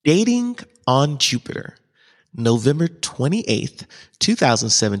Dating on Jupiter, November 28th,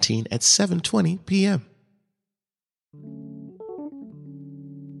 2017 at 7:20 p.m.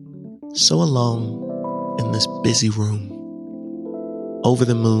 So alone in this busy room, over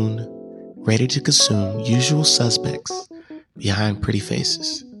the moon, ready to consume usual suspects behind pretty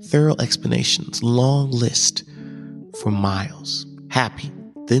faces, thorough explanations, long list for miles, happy,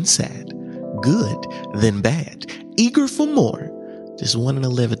 then sad, good, then bad, eager for more, just wanting to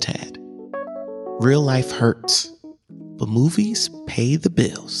live a tad. Real life hurts, but movies pay the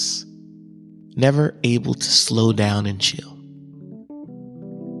bills. Never able to slow down and chill.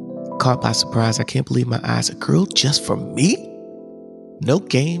 Caught by surprise, I can't believe my eyes. A girl just for me? No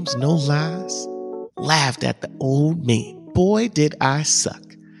games, no lies. Laughed at the old me. Boy, did I suck.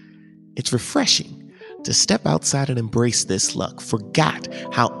 It's refreshing to step outside and embrace this luck. Forgot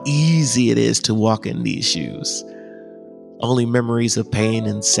how easy it is to walk in these shoes. Only memories of pain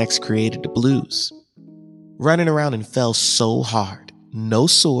and sex created the blues. Running around and fell so hard. No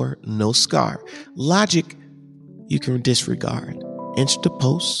sore, no scar. Logic you can disregard. Insta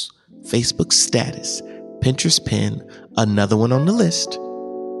posts, Facebook status, Pinterest pin, another one on the list,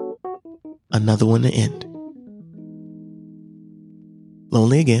 another one to end.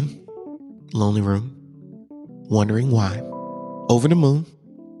 Lonely again, lonely room, wondering why. Over the moon,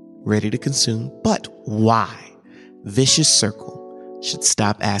 ready to consume, but why? Vicious circle, should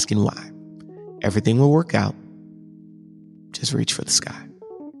stop asking why. Everything will work out. Just reach for the sky.